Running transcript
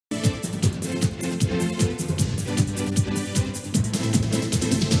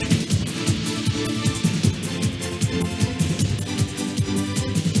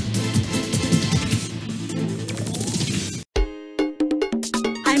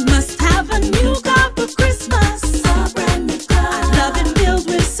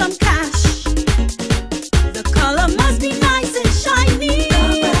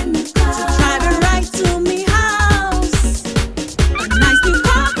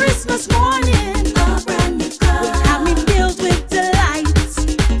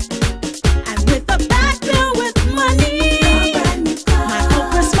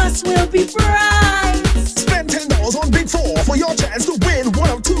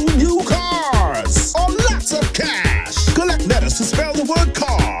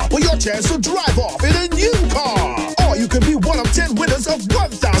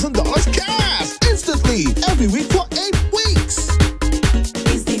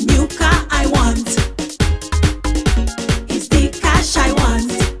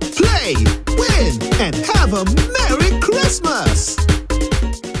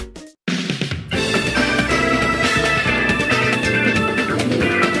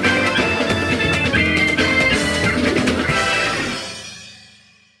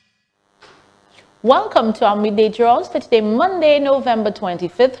Welcome to our midday draws for today, Monday, November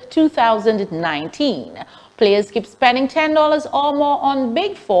 25th, 2019. Players keep spending $10 or more on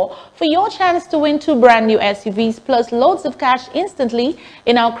Big 4 for your chance to win 2 brand new SUVs plus loads of cash instantly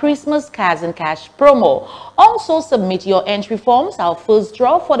in our Christmas Cars and Cash promo. Also submit your entry forms. Our first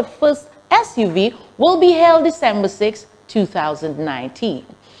draw for the first SUV will be held December 6, 2019.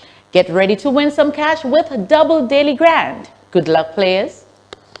 Get ready to win some cash with Double Daily Grand. Good luck, players.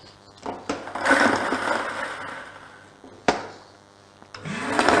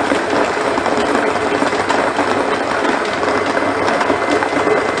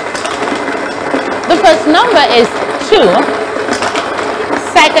 The first number is 2,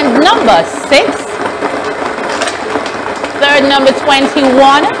 second number 6, third number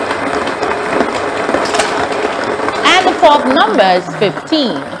 21, and the fourth number is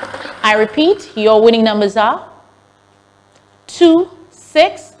 15. I repeat, your winning numbers are 2,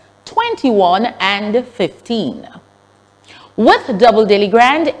 6, 21, and 15. With Double Daily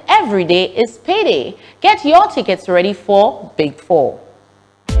Grand, every day is payday. Get your tickets ready for Big 4.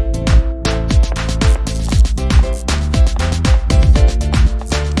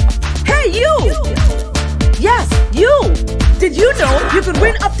 Yes, you! Did you know you could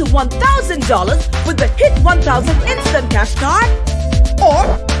win up to $1,000 with the Hit 1000 Instant Cash Card? Or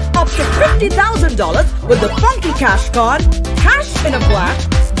up to $50,000 with the Funky Cash Card, Cash in a Flash,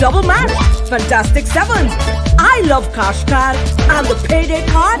 Double Match, Fantastic Sevens, I Love Cash Card, and the Payday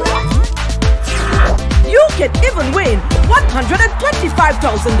Card? You can even win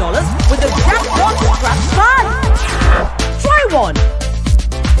 $125,000 with the Jackpot Scratch Card. Try one!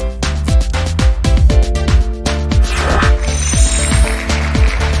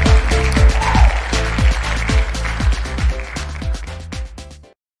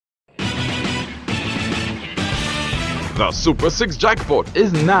 The Super 6 jackpot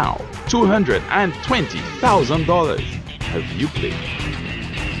is now $220,000. Have you played?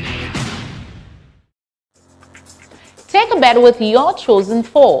 Take a bet with your chosen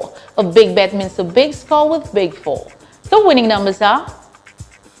 4. A big bet means a big score with Big 4. The winning numbers are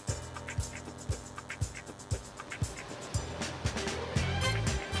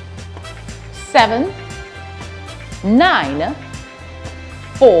 7, 9,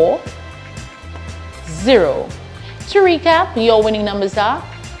 4, 0. To recap, your winning numbers are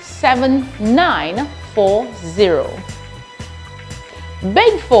 7, 9, 4, 0.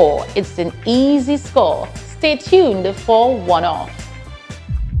 Big 4, it's an easy score. Stay tuned for one-off.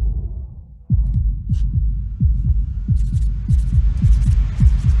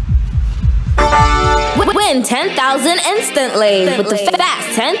 Win $10,000 instantly with the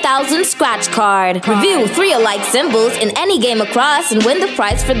Fast 10,000 Scratch Card. Review 3 alike symbols in any game across and win the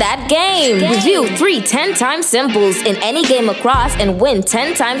prize for that game. Review 3 10-time symbols in any game across and win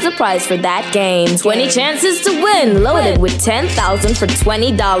 10 times the prize for that game. 20 chances to win, loaded with $10,000 for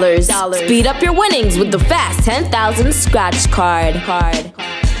 $20. Speed up your winnings with the Fast 10,000 Scratch Card.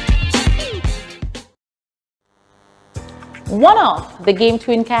 One-off, the game to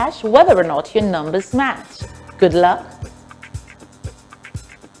win cash whether or not your numbers match. Good luck.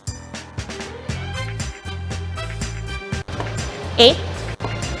 Eight,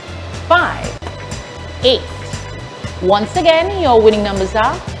 5, 8. Once again, your winning numbers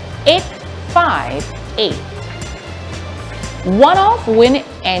are 8, 5, 8. One-off, win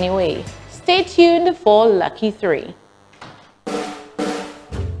anyway. Stay tuned for Lucky 3.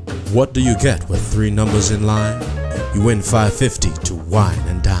 What do you get with 3 numbers in line? You win $5.50 to wine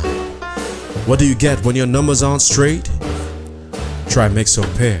and dine. What do you get when your numbers aren't straight? Try mix or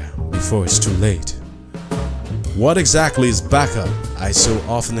pair before it's too late. What exactly is backup? I so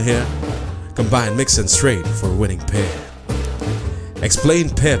often hear. Combine mix and straight for a winning pair. Explain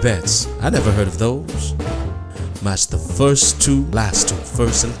pair bets. I never heard of those. Match the first 2, last 2,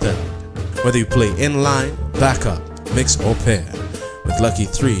 first and third. Whether you play inline, backup, mix or pair. With Lucky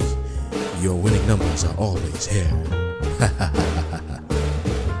 3, your winning numbers are always here.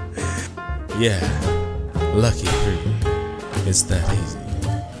 Yeah, Lucky 3. It's that easy.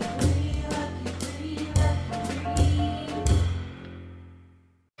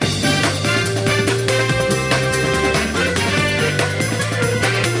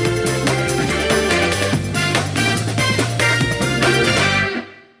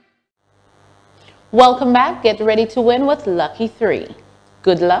 Welcome back. Get ready to win with Lucky 3.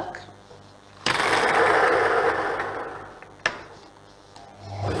 Good luck.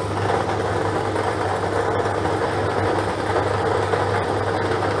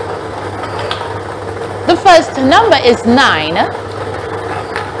 The first number is 9,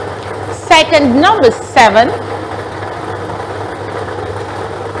 second number 7,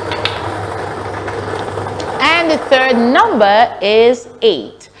 And the third number is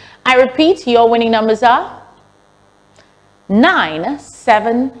 8. I repeat, your winning numbers are 9,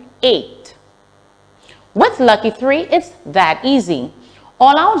 7, 8. With Lucky 3, it's that easy.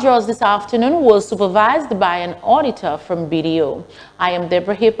 All our draws this afternoon were supervised by an auditor from BDO. I am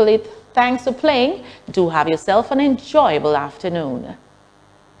Deborah Hippolyte. Thanks for playing. Do have yourself an enjoyable afternoon.